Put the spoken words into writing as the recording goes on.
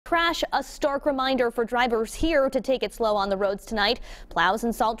crash, a stark reminder for drivers here to take it slow on the roads tonight. Plows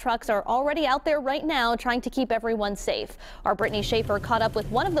and salt trucks are already out there right now trying to keep everyone safe. Our Brittany Schaefer caught up with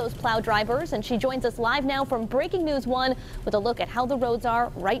one of those plow drivers, and she joins us live now from Breaking News 1 with a look at how the roads are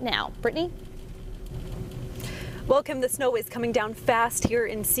right now. Brittany? Welcome. The snow is coming down fast here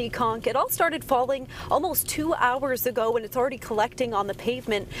in Seekonk. It all started falling almost 2 hours ago, and it's already collecting on the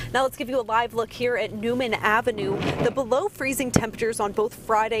pavement. Now let's give you a live look here at Newman Avenue. The below freezing temperatures on both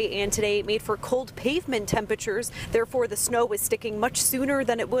Friday and today made for cold pavement temperatures. Therefore, the snow is sticking much sooner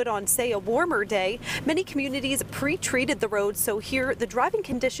than it would on, say, a warmer day. Many communities pre-treated the roads, so here the driving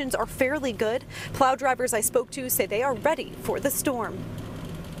conditions are fairly good. Plow drivers I spoke to say they are ready for the storm.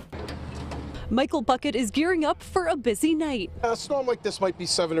 Michael Bucket is gearing up for a busy night. A storm like this might be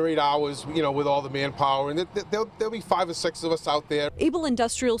 7 or 8 hours, with all the manpower, and there'll be 5 or 6 of us out there. Able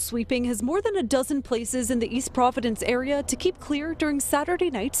Industrial Sweeping has more than a dozen places in the East Providence area to keep clear during Saturday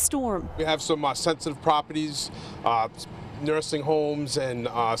night's storm. We have some sensitive properties, nursing homes, and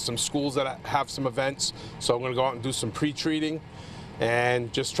some schools that have some events. So I'm going to go out and do some pre-treating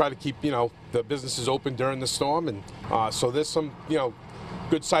and just try to keep, the businesses open during the storm. And so there's some,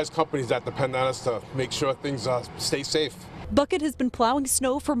 good-sized companies that depend on us to make sure things stay safe. Bucket has been plowing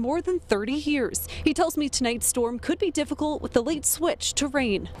snow for more than 30 years. He tells me tonight's storm could be difficult with the late switch to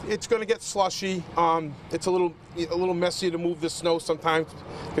rain. It's going to get slushy. It's a little messy to move the snow sometimes.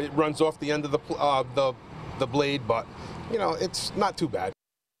 It runs off the end of the blade, but it's not too bad.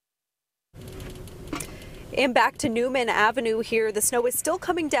 And back to Newman Avenue here. The snow is still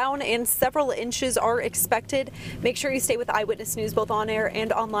coming down and several inches are expected. Make sure you stay with Eyewitness News both on air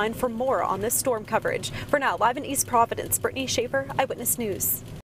and online for more on this storm coverage. For now, live in East Providence, Brittany Schaefer, Eyewitness News.